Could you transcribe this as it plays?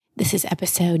This is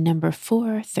episode number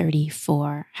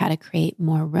 434, How to Create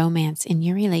More Romance in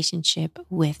Your Relationship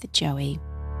with Joey.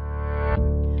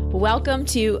 Welcome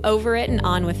to Over It and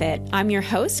On With It. I'm your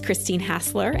host, Christine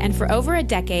Hassler, and for over a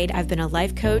decade, I've been a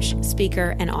life coach,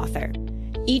 speaker, and author.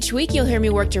 Each week, you'll hear me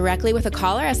work directly with a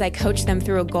caller as I coach them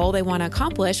through a goal they want to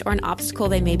accomplish or an obstacle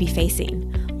they may be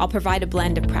facing. I'll provide a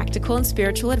blend of practical and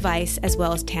spiritual advice, as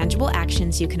well as tangible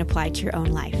actions you can apply to your own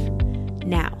life.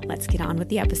 Now, let's get on with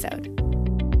the episode.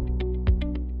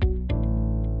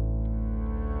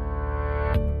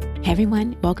 Hey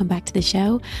everyone, welcome back to the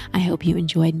show. I hope you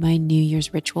enjoyed my New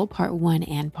Year's ritual, part 1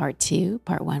 and part 2.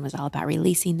 Part 1 was all about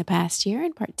releasing the past year,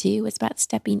 and part 2 was about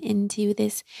stepping into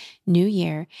this new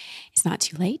year. It's not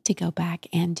too late to go back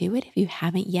and do it if you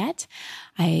haven't yet.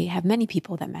 I have many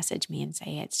people that message me and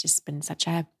say it's just been such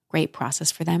a great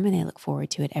process for them and they look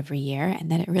forward to it every year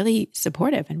and that it really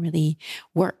supportive and really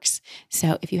works.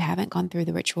 So if you haven't gone through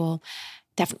the ritual,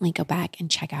 definitely go back and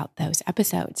check out those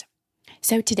episodes.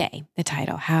 So today, the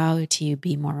title, How to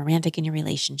Be More Romantic in Your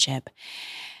Relationship.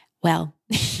 Well,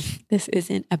 this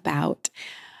isn't about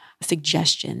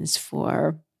suggestions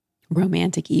for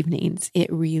romantic evenings.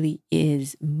 It really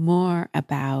is more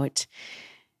about,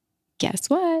 guess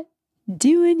what?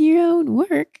 Doing your own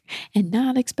work and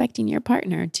not expecting your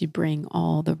partner to bring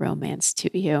all the romance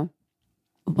to you.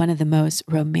 One of the most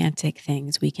romantic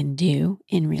things we can do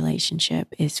in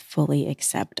relationship is fully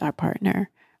accept our partner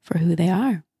for who they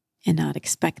are and not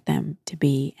expect them to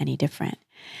be any different.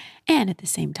 And at the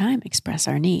same time, express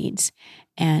our needs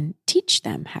and teach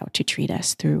them how to treat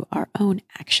us through our own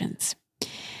actions.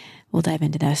 We'll dive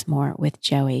into this more with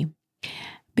Joey.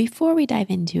 Before we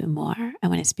dive into it more, I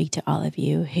want to speak to all of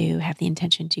you who have the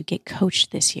intention to get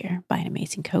coached this year by an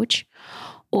amazing coach,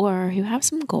 or who have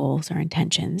some goals or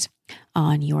intentions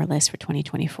on your list for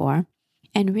 2024,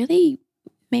 and really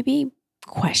maybe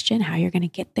question how you're going to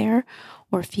get there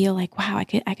or feel like, wow, I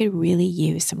could really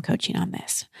use some coaching on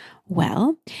this.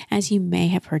 Well, as you may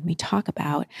have heard me talk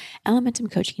about,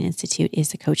 Elementum Coaching Institute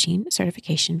is a coaching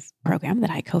certification program that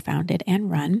I co-founded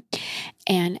and run.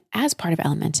 And as part of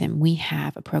Elementum, we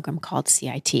have a program called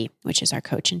CIT, which is our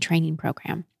coach and training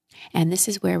program. And this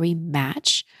is where we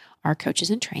match our coaches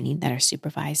in training that are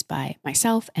supervised by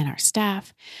myself and our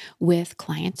staff with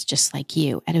clients just like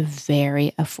you at a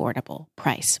very affordable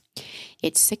price.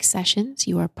 It's 6 sessions.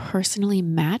 You are personally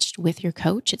matched with your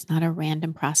coach. It's not a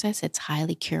random process. It's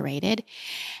highly curated,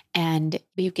 and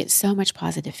you get so much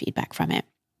positive feedback from it.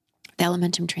 The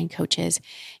Elementum trained coaches,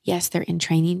 yes, they're in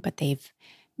training, but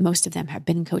most of them have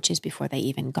been coaches before they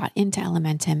even got into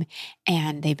Elementum,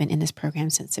 and they've been in this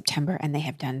program since September, and they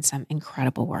have done some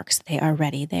incredible work. So they are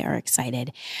ready, they are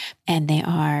excited, and they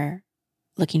are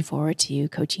looking forward to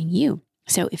coaching you.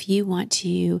 So if you want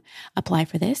to apply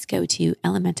for this, go to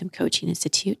Elementum Coaching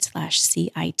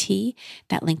Institute/CIT.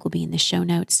 That link will be in the show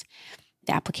notes.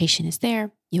 The application is there.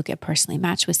 You'll get personally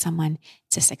matched with someone.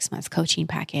 It's a 6-month coaching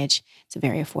package. It's a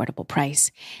very affordable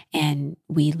price, and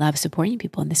we love supporting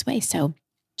people in this way. So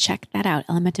check that out,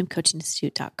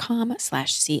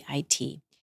 elementumcoachinginstitute.com/CIT.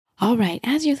 All right,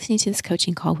 as you're listening to this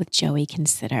coaching call with Joey,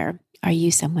 consider, are you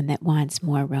someone that wants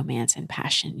more romance and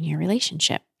passion in your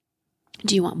relationship?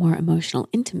 Do you want more emotional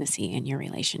intimacy in your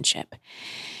relationship?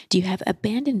 Do you have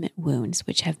abandonment wounds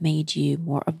which have made you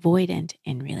more avoidant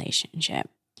in relationship?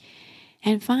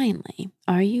 And finally,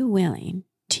 are you willing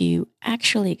to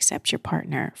actually accept your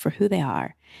partner for who they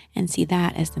are and see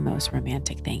that as the most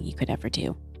romantic thing you could ever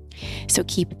do? So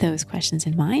keep those questions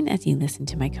in mind as you listen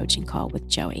to my coaching call with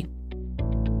Joey.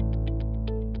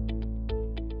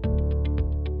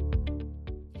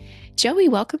 Joey,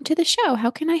 welcome to the show. How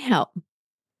can I help?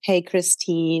 Hey,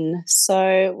 Christine.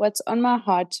 So what's on my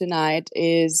heart tonight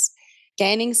is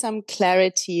gaining some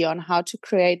clarity on how to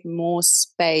create more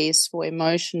space for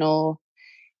emotional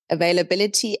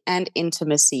availability and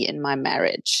intimacy in my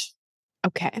marriage.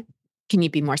 Okay. Can you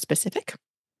be more specific?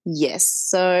 Yes.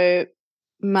 So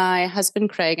my husband,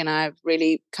 Craig, and I have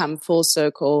really come full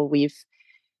circle. We've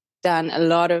done a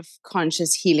lot of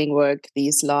conscious healing work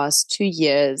these last 2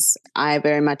 years. I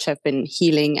very much have been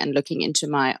healing and looking into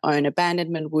my own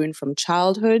abandonment wound from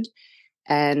childhood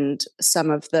and some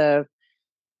of the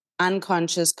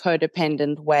unconscious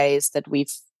codependent ways that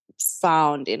we've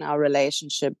found in our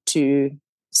relationship to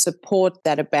support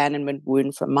that abandonment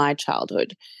wound from my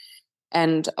childhood.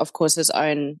 And of course, his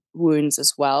own wounds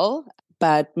as well,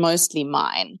 but mostly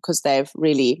mine because they've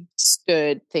really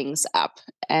stirred things up.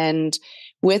 And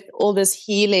with all this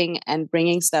healing and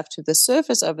bringing stuff to the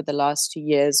surface over the last 2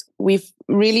 years, we've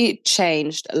really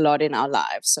changed a lot in our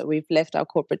lives. So we've left our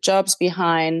corporate jobs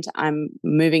behind. I'm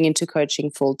moving into coaching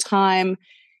full time.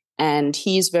 And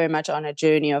he's very much on a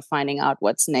journey of finding out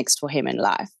what's next for him in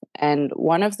life. And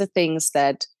one of the things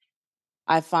that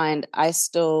I find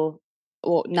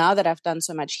now that I've done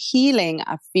so much healing,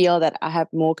 I feel that I have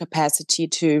more capacity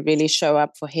to really show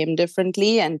up for him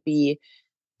differently and be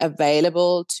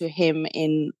available to him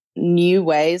in new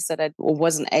ways that I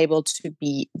wasn't able to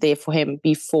be there for him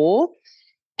before.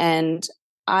 And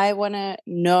I want to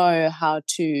know how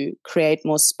to create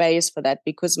more space for that,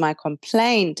 because my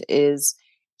complaint is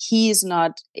he's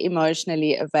not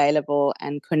emotionally available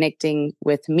and connecting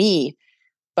with me.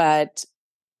 But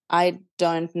I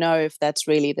don't know if that's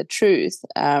really the truth.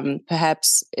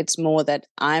 Perhaps it's more that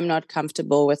I'm not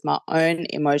comfortable with my own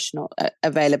emotional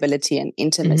availability and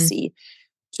intimacy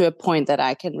to a point that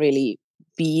I can really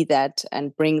be that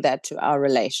and bring that to our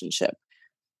relationship.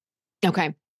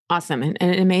 Okay. Awesome. And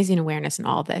an amazing awareness in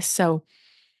all of this. So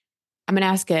I'm going to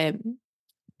ask a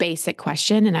basic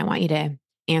question, and I want you to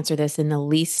answer this in the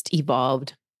least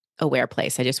evolved, aware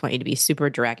place. I just want you to be super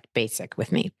direct, basic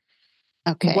with me.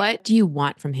 Okay. What do you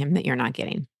want from him that you're not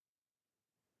getting?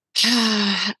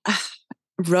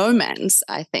 Romance,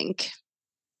 I think.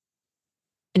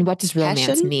 And what does romance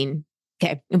Passion? mean?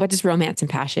 Okay. And what does romance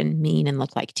and passion mean and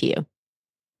look like to you?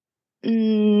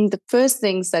 The first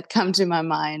things that come to my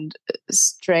mind,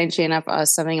 strangely enough, are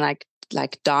something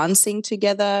like dancing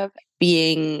together,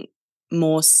 being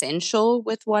more sensual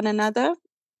with one another.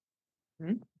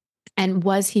 And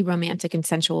was he romantic and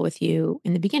sensual with you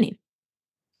in the beginning?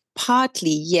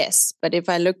 Partly, yes. But if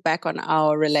I look back on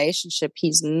our relationship,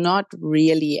 he's not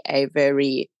really a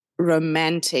very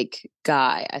romantic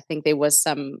guy. I think there was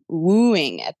some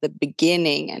wooing at the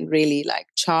beginning and really like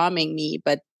charming me,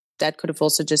 but that could have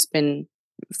also just been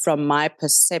from my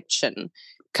perception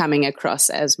coming across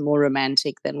as more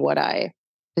romantic than what I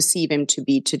perceive him to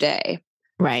be today.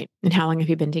 Right. And how long have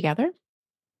you been together?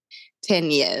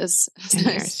 10 years. 10 So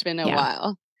years. it's been a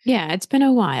while. Yeah, it's been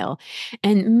a while.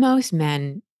 And most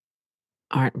men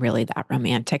aren't really that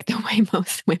romantic the way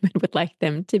most women would like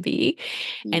them to be,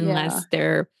 unless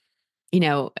they're,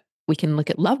 we can look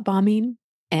at love bombing,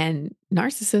 and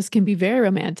narcissists can be very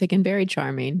romantic and very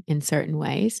charming in certain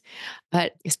ways.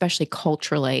 But especially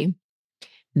culturally,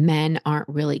 men aren't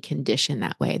really conditioned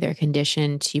that way. They're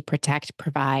conditioned to protect,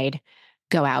 provide,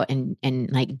 go out and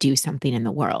like do something in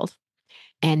the world,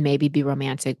 and maybe be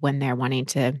romantic when they're wanting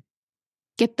to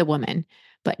get the woman,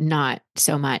 but not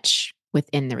so much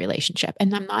within the relationship.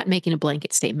 And I'm not making a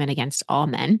blanket statement against all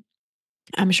men.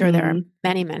 I'm sure there are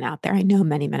many men out there. I know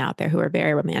many men out there who are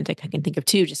very romantic. I can think of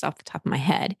two just off the top of my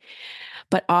head.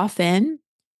 But often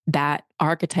that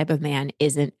archetype of man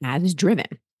isn't as driven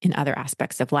in other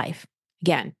aspects of life.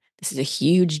 Again, this is a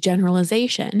huge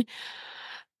generalization,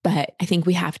 but I think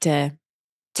we have to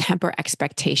temper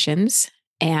expectations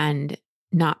and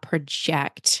not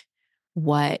project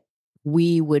what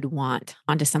we would want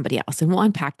onto somebody else. And we'll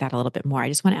unpack that a little bit more. I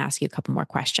just want to ask you a couple more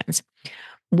questions.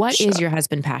 What is your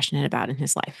husband passionate about in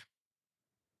his life?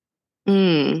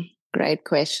 Great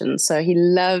question. So he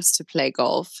loves to play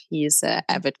golf. He's an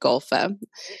avid golfer.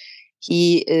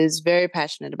 He is very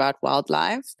passionate about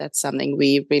wildlife. That's something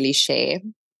we really share.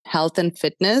 Health and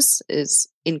fitness is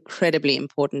incredibly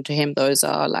important to him. Those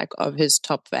are like of his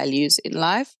top values in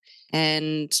life.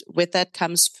 And with that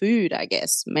comes food, I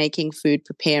guess, making food,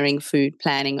 preparing food,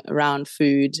 planning around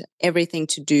food, everything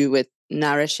to do with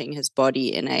nourishing his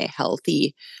body in a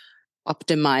healthy,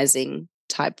 optimizing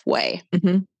type way.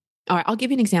 All right, I'll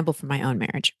give you an example from my own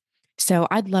marriage. So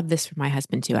I'd love this for my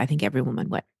husband too. I think every woman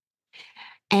would.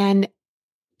 And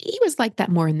he was like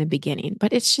that more in the beginning,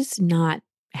 but it's just not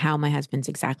how my husband's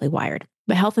exactly wired.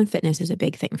 But health and fitness is a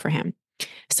big thing for him.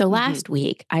 So last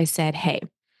week I said, hey,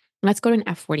 let's go to an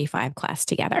F45 class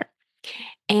together.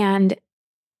 And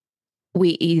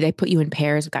they put you in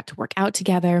pairs. We got to work out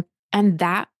together. And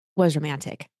that was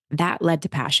romantic. That led to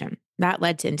passion. That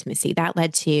led to intimacy. That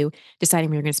led to deciding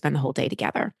we were going to spend the whole day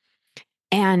together.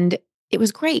 And it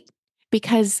was great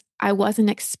because I wasn't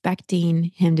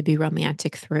expecting him to be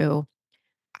romantic through,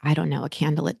 I don't know, a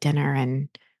candlelit dinner and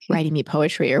writing me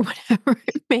poetry or whatever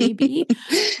it may be.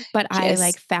 But Yes.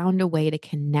 I found a way to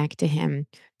connect to him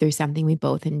through something we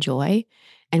both enjoy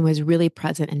and was really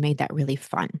present and made that really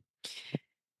fun.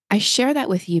 I share that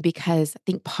with you because I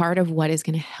think part of what is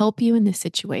going to help you in this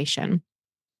situation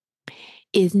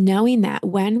is knowing that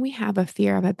when we have a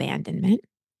fear of abandonment,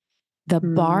 the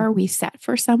bar we set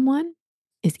for someone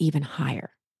is even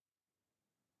higher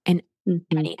in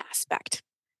any aspect,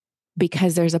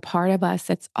 because there's a part of us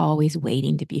that's always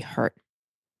waiting to be hurt.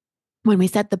 When we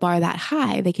set the bar that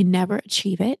high, they can never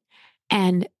achieve it.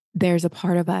 And there's a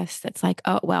part of us that's like,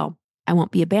 oh, well, I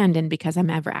won't be abandoned because I'm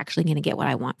never actually going to get what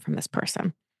I want from this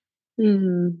person.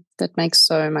 That makes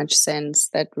so much sense.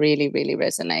 That really, really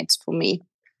resonates for me.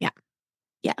 Yeah.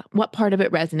 Yeah. What part of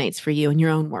it resonates for you in your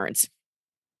own words?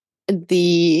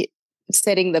 The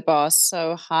setting the bar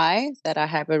so high that I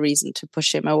have a reason to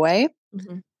push him away.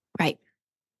 Mm-hmm. Right.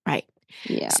 Right.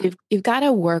 Yeah. So you've got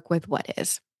to work with what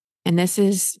is. And this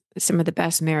is some of the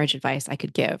best marriage advice I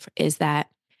could give is that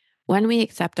when we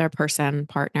accept our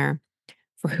partner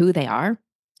for who they are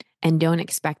and don't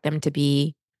expect them to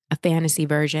be a fantasy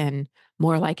version,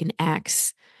 more like an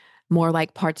ex, more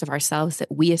like parts of ourselves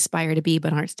that we aspire to be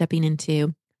but aren't stepping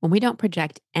into, when we don't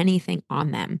project anything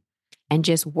on them and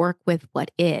just work with what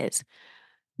is,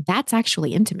 that's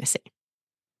actually intimacy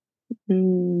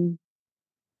Mm,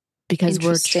 because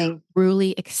we're interesting.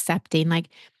 truly accepting. Like,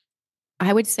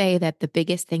 I would say that the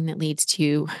biggest thing that leads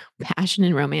to passion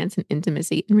and romance and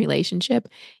intimacy in relationship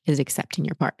is accepting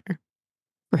your partner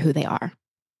for who they are.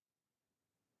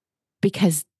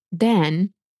 Because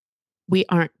then we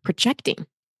aren't projecting.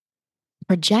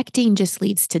 Projecting just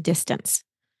leads to distance.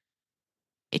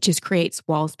 It just creates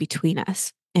walls between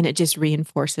us and it just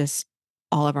reinforces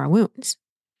all of our wounds.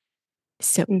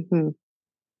 So, Mm-hmm.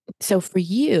 so for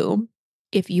you,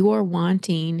 if you're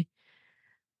wanting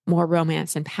more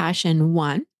romance and passion,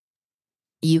 one,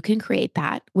 you can create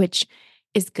that, which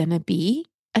is going to be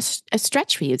a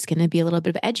stretch for you. It's going to be a little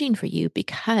bit of edging for you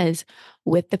because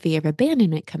with the fear of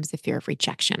abandonment comes the fear of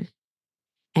rejection.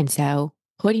 And so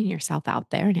putting yourself out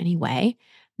there in any way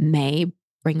may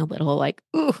bring a little like,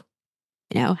 ooh,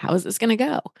 how is this going to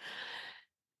go?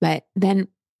 But then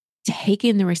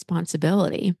taking the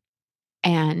responsibility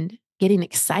and getting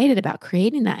excited about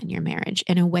creating that in your marriage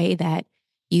in a way that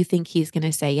you think he's going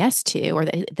to say yes to, or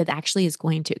that actually is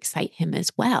going to excite him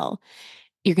as well,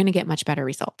 you're going to get much better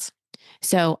results.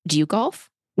 So, do you golf?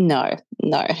 No,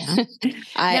 no. No.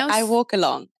 I walk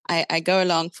along. I go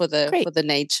along for Great. the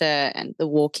nature and the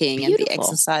walking and the Beautiful.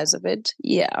 exercise of it.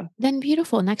 Yeah. Then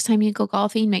beautiful. Next time you go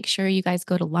golfing, make sure you guys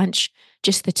go to lunch,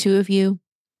 just the two of you.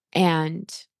 And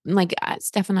like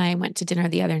Steph and I went to dinner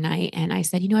the other night and I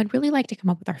said, I'd really like to come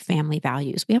up with our family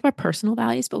values. We have our personal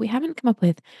values, but we haven't come up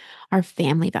with our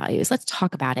family values. Let's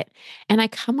talk about it. And I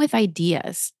come with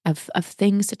ideas of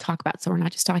things to talk about. So we're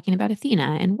not just talking about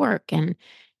Athena and work and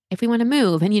if we want to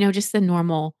move and, just the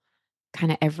normal kind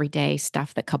of everyday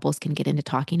stuff that couples can get into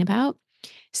talking about.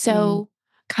 So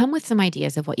come with some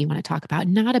ideas of what you want to talk about,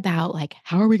 not about like,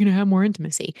 how are we going to have more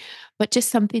intimacy, but just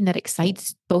something that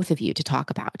excites both of you to talk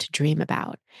about, to dream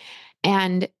about,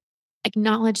 and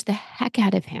acknowledge the heck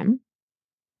out of him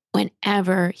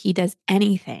whenever he does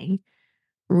anything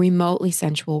remotely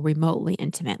sensual, remotely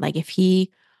intimate. Like if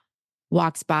he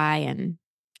walks by and,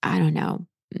 I don't know,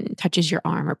 touches your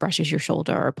arm or brushes your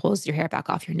shoulder or pulls your hair back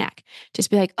off your neck, just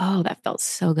be like, oh, that felt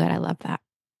so good. I love that.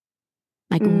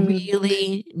 Like Mm.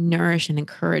 really nourish and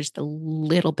encourage the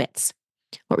little bits.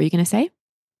 What were you going to say?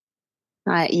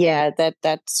 Yeah,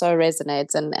 that so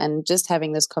resonates, and just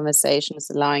having this conversation is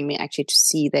allowing me actually to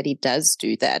see that he does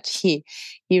do that. He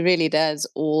really does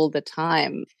all the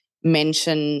time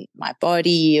mention my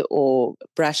body or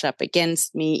brush up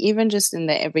against me, even just in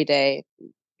the everyday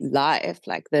life,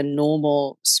 like the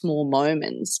normal small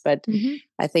moments. But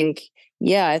I think,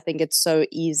 I think it's so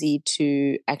easy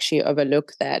to actually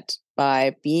overlook that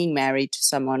by being married to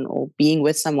someone or being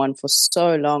with someone for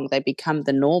so long, they become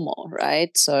the normal,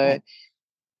 right? So, Right.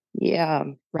 yeah.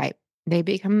 Right. They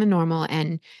become the normal.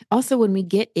 And also when we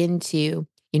get into,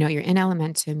 you're in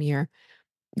Elementum, you're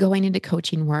going into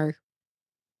coaching work,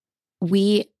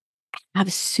 we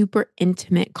have super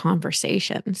intimate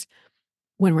conversations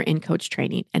when we're in coach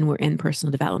training and we're in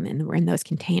personal development and we're in those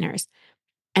containers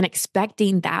and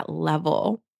expecting that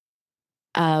level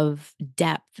of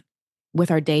depth with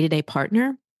our day-to-day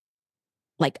partner,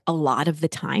 like a lot of the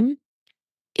time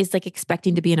is like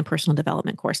expecting to be in a personal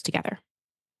development course together.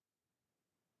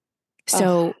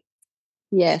 So,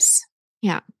 yes.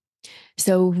 yeah.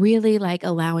 So really like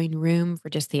allowing room for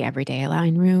just the everyday,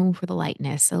 allowing room for the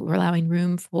lightness. So we're allowing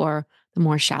room for the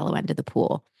more shallow end of the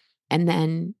pool. And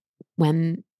then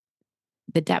when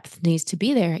the depth needs to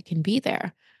be there, it can be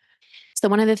there. So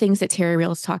one of the things that Terry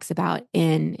Reals talks about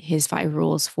in his 5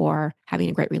 rules for having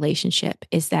a great relationship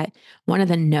is that one of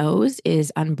the no's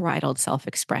is unbridled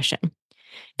self-expression.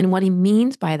 And what he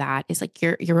means by that is like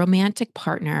your romantic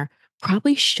partner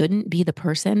probably shouldn't be the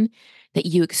person that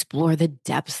you explore the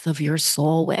depths of your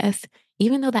soul with,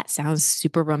 even though that sounds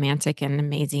super romantic and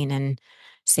amazing and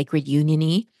sacred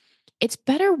union-y. It's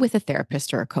better with a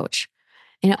therapist or a coach.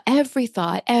 Every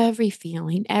thought, every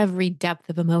feeling, every depth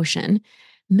of emotion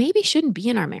maybe shouldn't be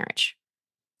in our marriage.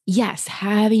 Yes,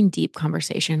 having deep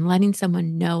conversation, letting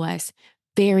someone know us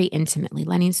very intimately,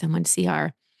 letting someone see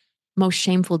our most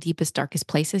shameful, deepest, darkest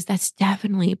places, that's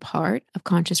definitely part of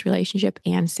conscious relationship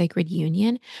and sacred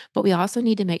union. But we also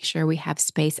need to make sure we have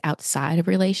space outside of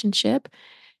relationship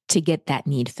to get that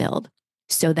need filled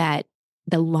so that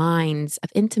the lines of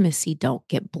intimacy don't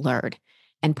get blurred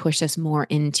and push us more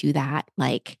into that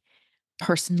like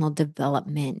personal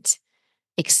development,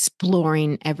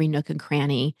 exploring every nook and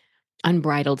cranny,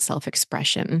 unbridled self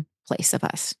expression place of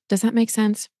us. Does that make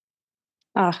sense?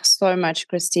 Oh, so much,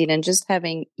 Christine. And just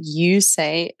having you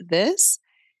say this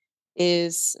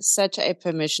is such a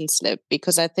permission slip,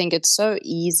 because I think it's so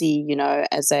easy,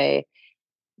 as a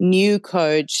new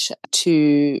coach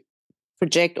to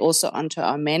project also onto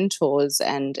our mentors,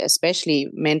 and especially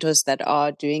mentors that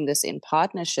are doing this in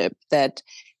partnership, that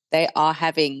they are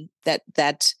having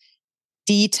that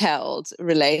detailed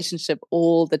relationship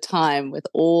all the time with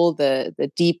all the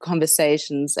deep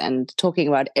conversations and talking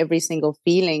about every single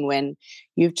feeling, when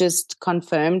you've just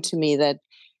confirmed to me that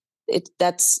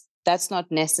that's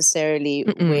not necessarily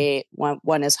Mm-mm. where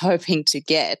one is hoping to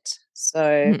get. So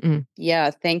Mm-mm.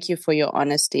 yeah, thank you for your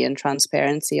honesty and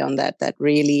transparency on that. That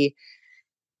really,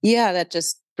 yeah, that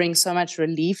just brings so much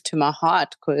relief to my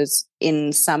heart, because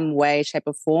in some way, shape,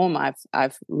 or form,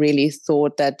 I've really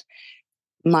thought that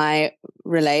my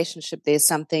relationship, there's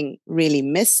something really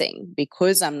missing,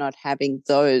 because I'm not having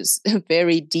those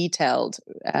very detailed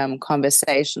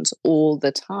conversations all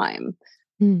the time.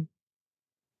 Mm.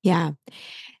 Yeah.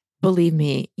 Believe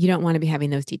me, you don't want to be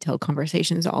having those detailed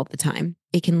conversations all the time.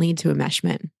 It can lead to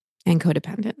enmeshment and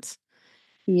codependence.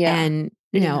 Yeah. And,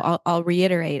 Yeah. I'll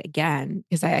reiterate again,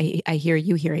 because I hear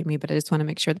you hearing me, but I just want to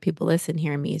make sure the people listen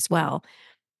hear me as well.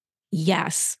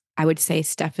 Yes, I would say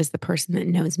Steph is the person that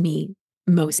knows me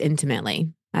most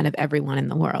intimately out of everyone in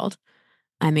the world.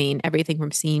 I mean, everything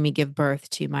from seeing me give birth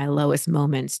to my lowest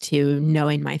moments, to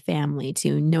knowing my family,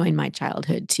 to knowing my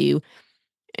childhood, to,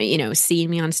 seeing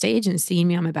me on stage and seeing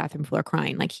me on my bathroom floor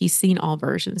crying. Like, he's seen all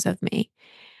versions of me.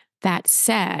 That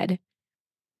said,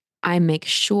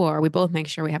 we both make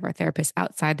sure we have our therapist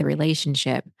outside the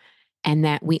relationship, and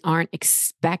that we aren't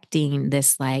expecting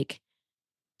this like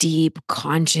deep,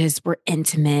 conscious, we're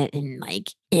intimate and like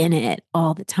in it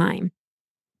all the time,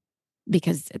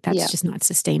 because that's Yeah. just not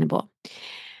sustainable.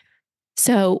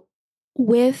 So,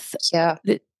 with Yeah.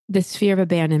 this fear of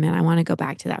abandonment, I want to go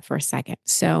back to that for a second.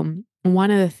 So,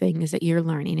 one of the things that you're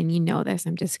learning, and you know this,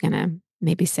 I'm just going to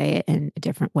maybe say it in a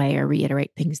different way or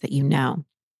reiterate things that you know.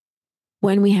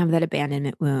 When we have that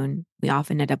abandonment wound, we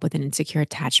often end up with an insecure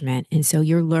attachment. And so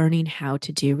you're learning how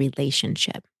to do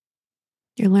relationship.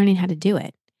 You're learning how to do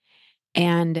it.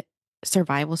 And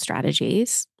survival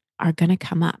strategies are going to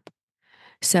come up.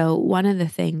 So, one of the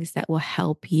things that will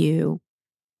help you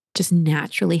just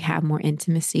naturally have more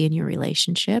intimacy in your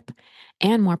relationship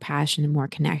and more passion and more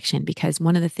connection, because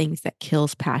one of the things that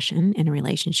kills passion in a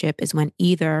relationship is when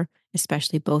either,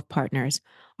 especially both partners,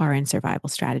 are in survival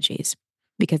strategies,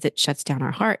 because it shuts down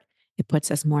our heart. It puts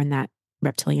us more in that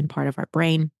reptilian part of our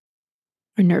brain.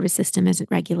 Our nervous system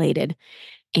isn't regulated,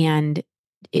 and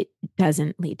it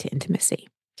doesn't lead to intimacy.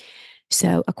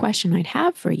 So, a question I'd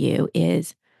have for you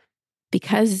is,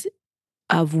 because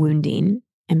of wounding,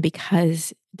 and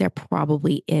because there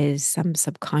probably is some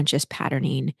subconscious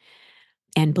patterning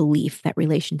and belief that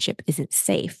relationship isn't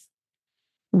safe,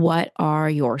 what are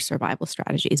your survival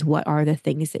strategies? What are the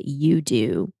things that you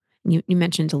do? You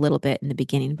mentioned a little bit in the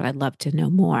beginning, but I'd love to know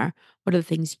more. What are the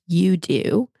things you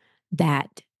do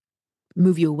that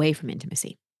move you away from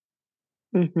intimacy?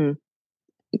 Mm-hmm.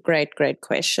 Great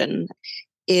question.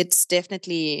 It's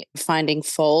definitely finding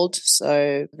fault.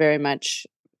 So, very much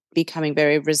becoming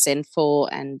very resentful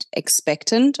and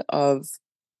expectant of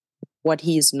what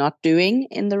he's not doing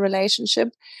in the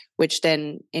relationship, which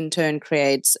then in turn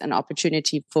creates an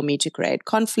opportunity for me to create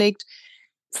conflict,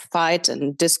 fight,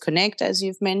 and disconnect, as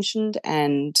you've mentioned.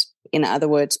 And in other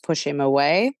words, push him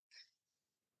away.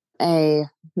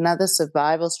 Another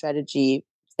survival strategy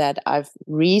that I've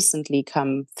recently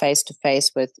come face to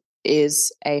face with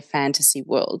is a fantasy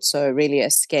world. So, really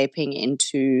escaping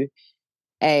into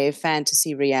a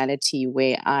fantasy reality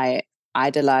where I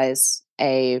idolize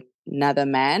another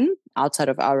man outside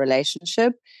of our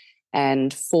relationship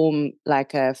and form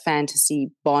like a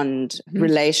fantasy bond Mhm.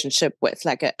 relationship with,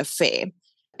 like an affair.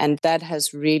 And that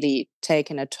has really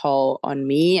taken a toll on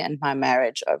me and my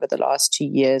marriage over the last 2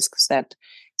 years, because that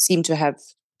seemed to have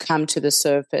come to the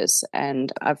surface.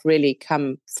 And I've really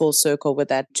come full circle with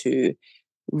that to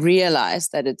realize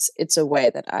that it's a way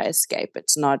that I escape.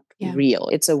 It's not Yeah, real.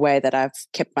 It's a way that I've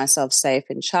kept myself safe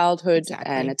in childhood. And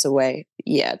exactly. it's a way,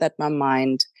 yeah, that my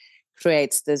mind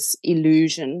creates this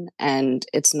illusion, and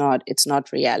it's not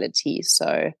reality.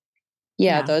 So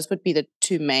yeah, Yeah. those would be the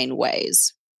two main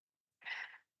ways.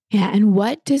 Yeah. And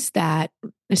what does that,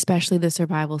 especially the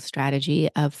survival strategy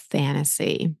of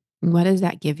fantasy, what does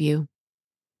that give you?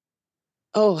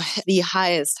 Oh, the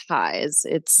highest highs.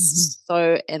 Mhm. It's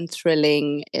so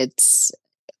enthralling. It's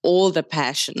all the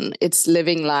passion. It's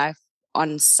living life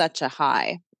on such a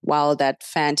high. While that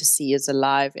fantasy is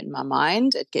alive in my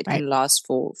mind, it Right. can last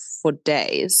for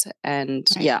days. And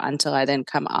Right. yeah, until I then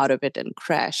come out of it and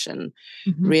crash and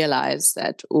Mhm. realize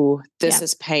that, oh, this Yeah.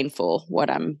 is painful, what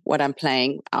I'm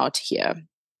playing out here.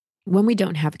 When we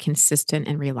don't have consistent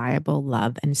and reliable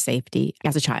love and safety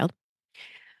as a child,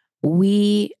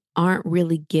 we aren't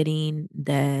really getting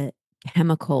the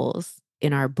chemicals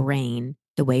in our brain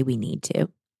the way we need to.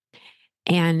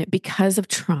 And because of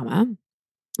trauma,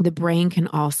 the brain can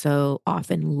also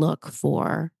often look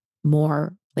for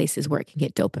more places where it can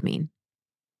get dopamine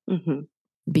Hmm.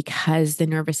 because the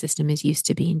nervous system is used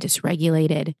to being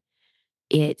dysregulated.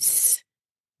 It's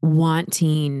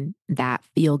wanting that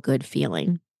feel good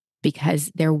feeling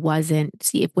because there wasn't,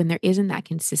 see, if when there isn't that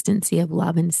consistency of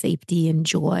love and safety and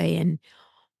joy and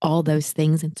all those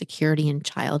things and security in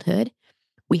childhood,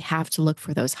 we have to look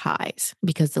for those highs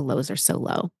because the lows are so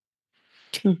low.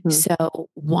 Hmm. So,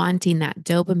 wanting that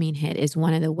dopamine hit is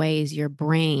one of the ways your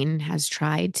brain has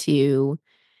tried to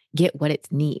get what it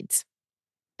needs,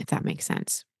 if that makes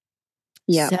sense.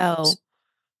 Yeah. So,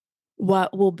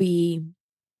 what will be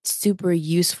super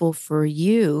useful for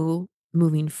you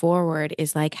moving forward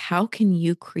is like, how can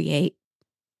you create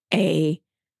a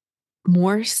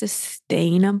more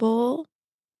sustainable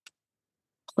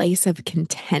place of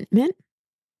contentment?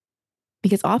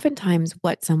 Because oftentimes,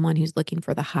 what someone who's looking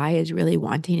for the high is really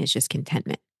wanting is just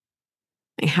contentment.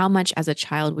 Like how much as a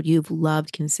child would you have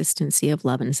loved consistency of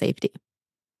love and safety?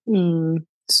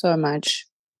 So much.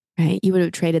 Right? You would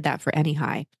have traded that for any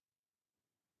high.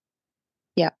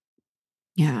 Yeah.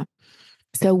 Yeah.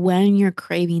 So when you're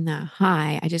craving that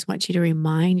high, I just want you to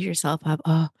remind yourself of,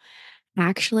 oh,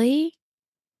 actually,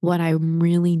 what I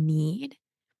really need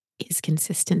is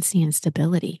consistency and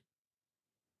stability.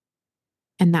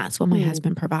 And that's what my Mm.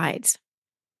 husband provides.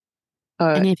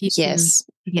 Oh, And if you can, yes.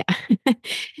 yeah.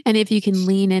 And if you can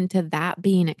lean into that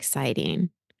being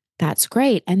exciting, that's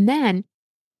great. And then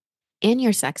in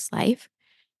your sex life,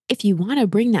 if you want to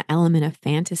bring that element of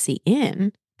fantasy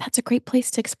in, that's a great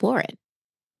place to explore it.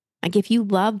 Like if you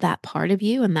love that part of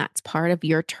you and that's part of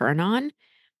your turn on,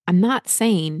 I'm not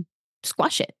saying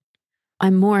squash it.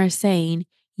 I'm more saying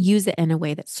use it in a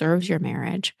way that serves your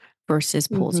marriage versus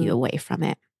pulls you Hmm. away from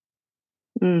it.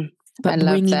 I But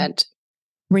love bringing that.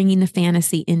 bringing the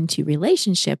fantasy into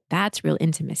relationship, that's real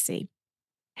intimacy.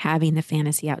 Having the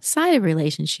fantasy outside of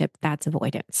relationship, that's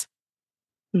avoidance.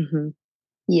 Hmm.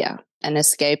 Yeah. And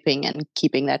escaping and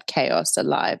keeping that chaos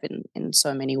alive in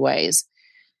so many ways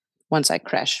once I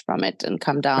crash from it and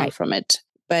come down Right. from it.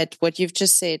 But what you've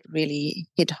just said really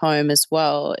hit home as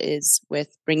well is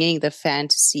with bringing the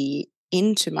fantasy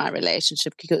into my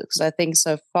relationship because I think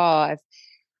so far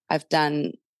I've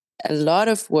done a lot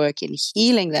of work in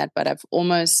healing that, but I've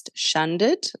almost shunned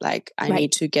it. Like I Right.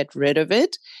 need to get rid of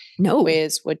it. No.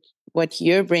 Whereas what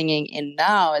you're bringing in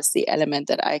now is the element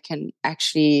that I can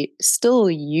actually still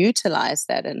utilize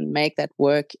that and make that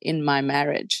work in my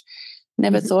marriage.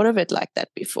 Never Mhm. thought of it like that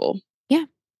before. Yeah.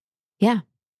 Yeah.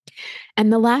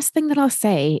 And the last thing that I'll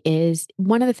say is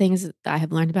one of the things that I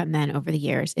have learned about men over the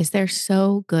years is they're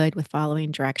so good with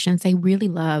following directions. They really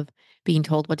love being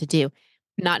told what to do,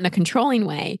 not in a controlling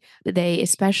way, but they,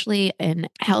 especially in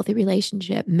a healthy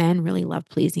relationship, men really love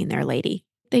pleasing their lady.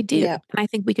 They do. Yeah. And I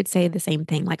think we could say the same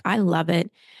thing. Like, I love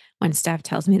it when Steph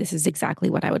tells me this is exactly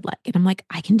what I would like. And I'm like,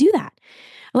 I can do that.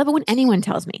 I love it when anyone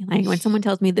tells me, like when someone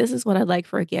tells me this is what I'd like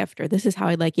for a gift or this is how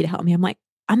I'd like you to help me. I'm like,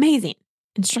 amazing.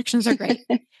 Instructions are great.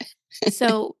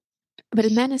 So, but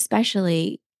in men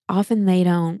especially, often they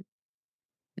don't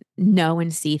know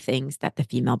and see things that the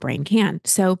female brain can.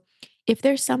 So, if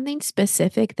there's something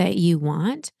specific that you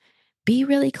want, be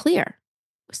really clear.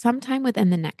 Sometime within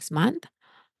the next month,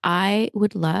 I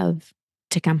would love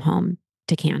to come home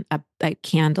to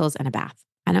candles and a bath.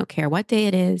 I don't care what day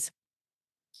it is.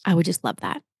 I would just love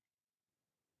that.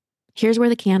 Here's where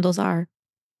the candles are.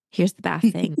 Here's the bath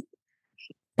thing.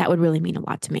 That would really mean a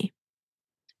lot to me.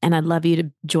 And I'd love you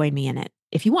to join me in it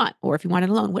if you want, or if you want it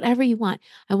alone, whatever you want.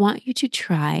 I want you to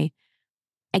try.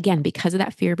 Again, because of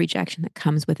that fear of rejection that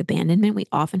comes with abandonment, we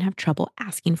often have trouble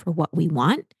asking for what we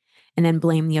want and then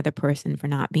blame the other person for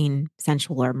not being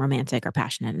sensual or romantic or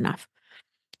passionate enough.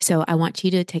 So I want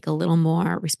you to take a little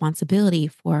more responsibility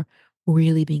for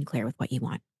really being clear with what you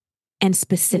want and Yeah.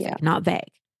 specific, not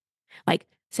vague. Like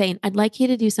saying, I'd like you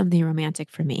to do something romantic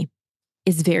for me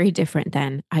is very different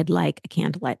than I'd like a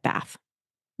candlelight bath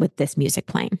with this music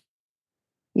playing.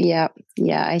 Yeah.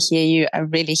 Yeah. I hear you. I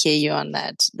really hear you on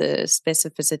that. The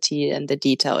specificity and the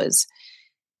detail is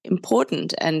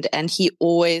important, and he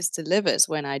always delivers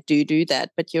when I do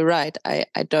that. But you're right. I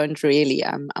don't really.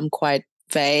 I'm quite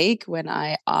vague when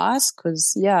I ask,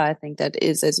 because I think that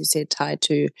is, as you said, tied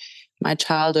to my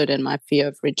childhood and my fear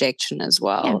of rejection as Yeah.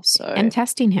 well. So, And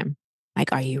testing him.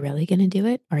 Like, are you really going to do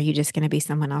it? Or are you just going to be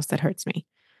someone else that hurts me?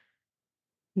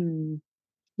 hmm,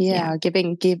 Yeah,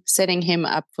 setting him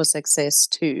up for success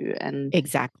too, and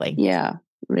exactly.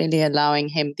 really allowing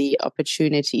him the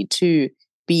opportunity to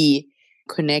be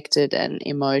connected and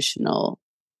emotionally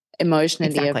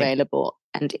Exactly. available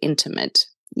and intimate.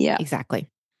 Yeah. Exactly.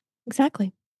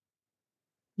 Exactly.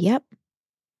 Yep.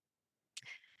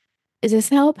 Is this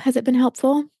help? Has it been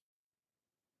helpful?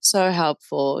 So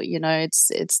helpful.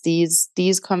 It's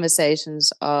these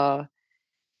conversations are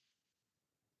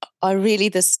really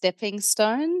the stepping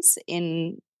stones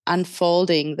in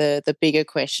unfolding the bigger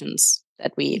questions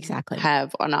that we Exactly.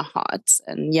 have on our hearts.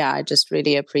 And I just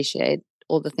really appreciate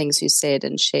all the things you said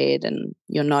and shared, and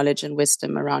your knowledge and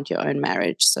wisdom around your own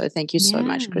marriage. So thank you so Yeah.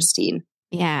 much, Christine.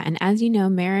 Yeah. And as you know,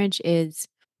 marriage is,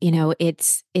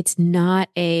 it's not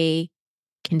a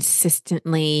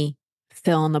consistently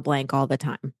fill in the blank all the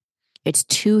time. It's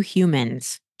two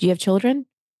humans. Do you have children?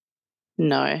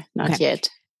 No, not Okay. yet.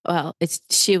 Well,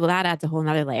 that adds a whole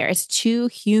nother layer. It's two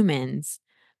humans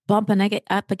bumping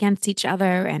up against each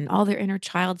other and all their inner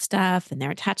child stuff and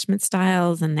their attachment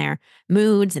styles and their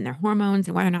moods and their hormones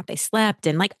and whether or not they slept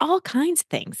and like all kinds of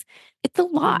things. It's a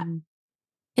lot. Mm.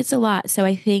 It's a lot. So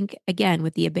I think, again,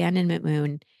 with the abandonment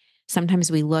wound, sometimes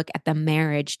we look at the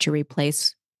marriage to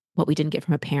replace what we didn't get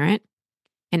from a parent.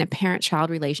 And a parent child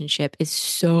relationship is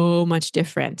so much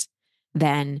different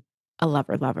than a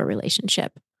lover lover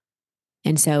relationship.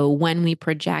 And so when we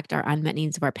project our unmet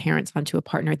needs of our parents onto a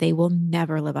partner, they will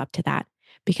never live up to that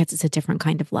because it's a different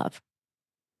kind of love.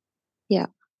 Yeah.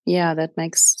 Yeah, that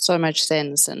makes so much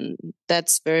sense. And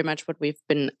that's very much what we've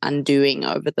been undoing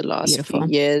over the last few Beautiful.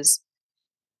 years.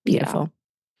 Beautiful.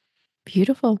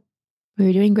 Beautiful.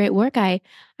 We're doing great work. I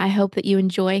hope that you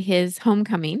enjoy his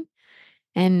homecoming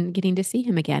and getting to see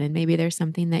him again. And maybe there's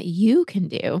something that you can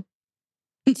do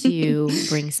to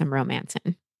bring some romance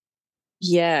in.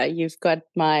 Yeah, you've got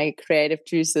my creative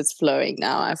juices flowing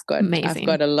now. I've Amazing.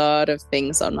 got a lot of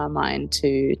things on my mind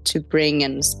to bring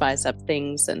and spice up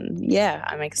things, and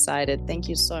I'm excited. Thank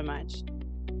you so much.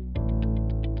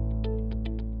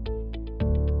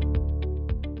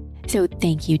 So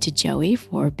thank you to Joey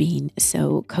for being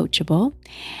so coachable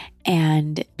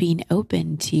and being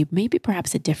open to maybe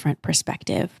perhaps a different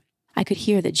perspective. I could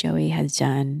hear that Joey has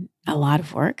done a lot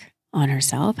of work on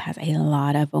herself, has a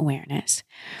lot of awareness.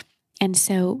 And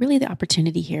so, really, the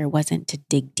opportunity here wasn't to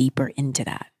dig deeper into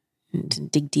that, to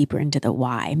dig deeper into the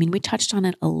why. I mean, we touched on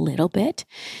it a little bit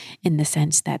in the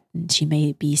sense that she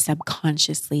may be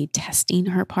subconsciously testing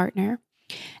her partner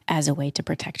as a way to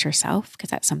protect herself,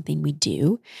 because that's something we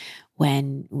do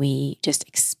when we just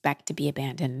expect to be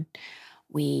abandoned.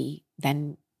 We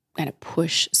then kind of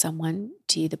push someone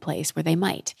to the place where they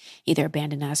might either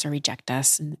abandon us or reject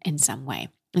us in some way.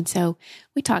 And so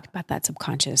we talked about that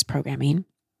subconscious programming.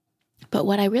 But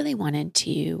what I really wanted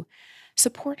to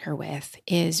support her with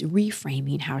is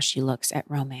reframing how she looks at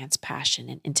romance, passion,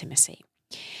 and intimacy.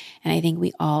 And I think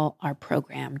we all are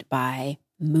programmed by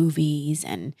movies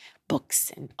and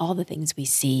books and all the things we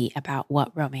see about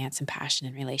what romance and passion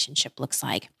and relationship looks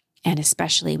like. And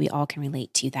especially, we all can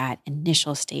relate to that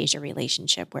initial stage of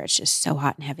relationship where it's just so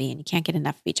hot and heavy and you can't get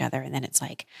enough of each other. And then it's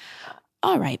like,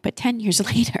 all right, but 10 years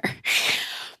later,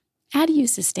 how do you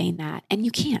sustain that? And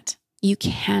you can't. You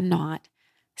cannot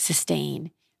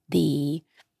sustain the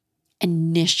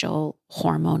initial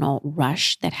hormonal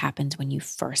rush that happens when you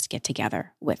first get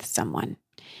together with someone.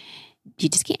 You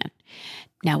just can't.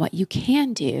 Now, what you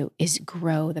can do is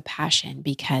grow the passion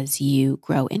because you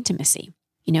grow intimacy.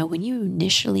 You know, when you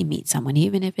initially meet someone,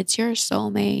 even if it's your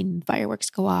soulmate and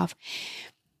fireworks go off,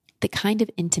 the kind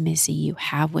of intimacy you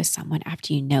have with someone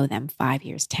after you know them 5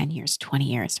 years, 10 years, 20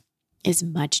 years is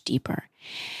much deeper.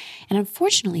 And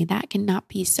unfortunately, that cannot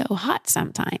be so hot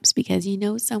sometimes because you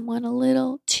know someone a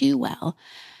little too well.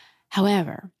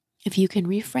 However, if you can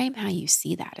reframe how you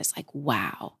see that as like,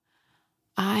 wow,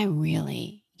 I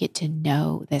really get to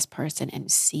know this person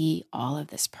and see all of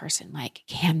this person, like,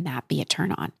 can that be a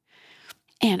turn on?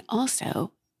 And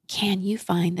also, can you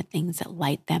find the things that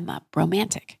light them up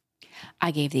romantic?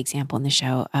 I gave the example in the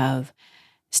show of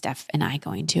Steph and I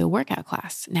going to a workout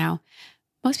class. Now,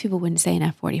 most people wouldn't say an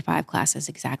F45 class is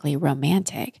exactly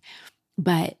romantic,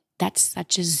 but that's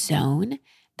such a zone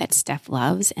that Steph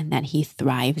loves and that he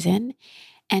thrives in.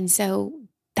 And so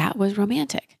that was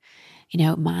romantic.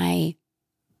 My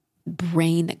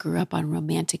brain that grew up on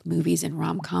romantic movies and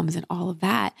rom-coms and all of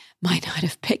that might not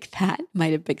have picked that,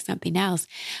 might have picked something else.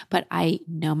 But I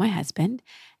know my husband.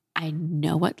 I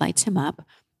know what lights him up.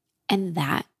 And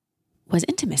that was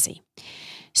intimacy.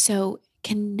 So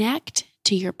connect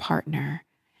to your partner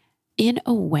in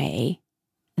a way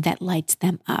that lights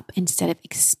them up instead of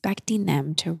expecting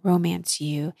them to romance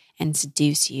you and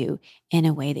seduce you in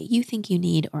a way that you think you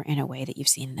need, or in a way that you've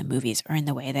seen in the movies, or in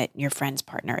the way that your friend's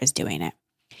partner is doing it.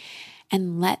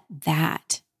 And let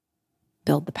that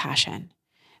build the passion.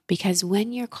 Because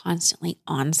when you're constantly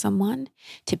on someone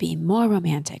to be more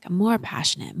romantic, more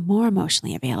passionate, more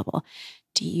emotionally available,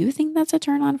 do you think that's a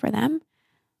turn on for them?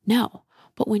 No.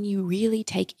 But when you really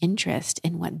take interest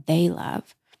in what they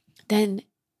love, then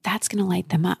that's going to light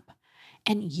them up.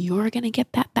 And you're going to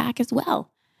get that back as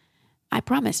well. I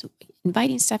promise.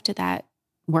 Inviting Steph to that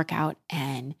workout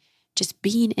and just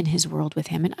being in his world with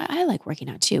him. And I like working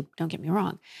out too, don't get me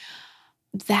wrong.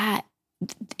 That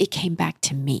it came back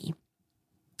to me.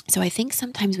 So I think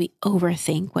sometimes we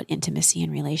overthink what intimacy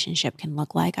and relationship can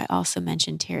look like. I also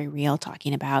mentioned Terry Real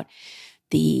talking about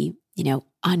the,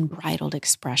 unbridled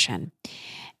expression.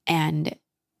 And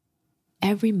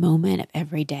every moment of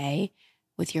every day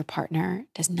with your partner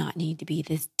does not need to be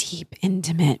this deep,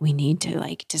 intimate, we need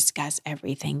to discuss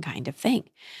everything kind of thing.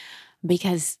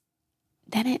 Because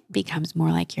then it becomes more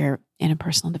like you're in a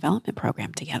personal development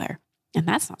program together. And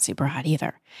that's not super hot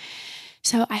either.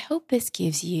 So I hope this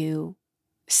gives you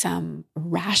some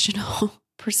rational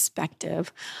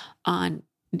perspective on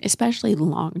especially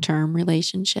long-term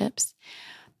relationships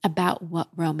about what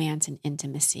romance and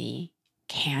intimacy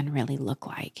can really look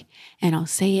like. And I'll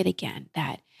say it again,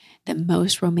 that the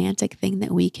most romantic thing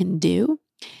that we can do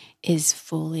is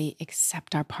fully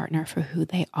accept our partner for who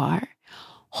they are,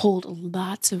 hold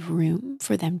lots of room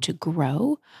for them to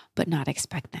grow, but not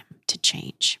expect them to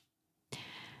change.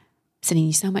 Sending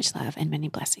you so much love and many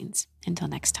blessings. Until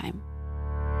next time.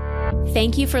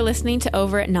 Thank you for listening to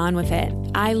Over It and On With It.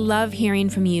 I love hearing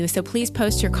from you, so please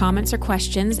post your comments or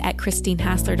questions at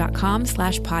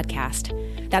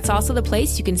christinehassler.com/podcast. That's also the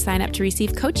place you can sign up to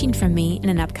receive coaching from me in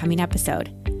an upcoming episode.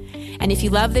 And if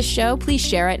you love this show, please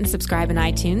share it and subscribe in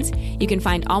iTunes. You can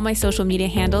find all my social media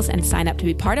handles and sign up to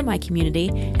be part of my community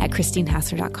at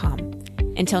christinehassler.com.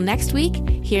 Until next week,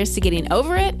 here's to getting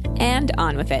over it and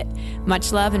on with it.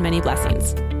 Much love and many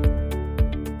blessings.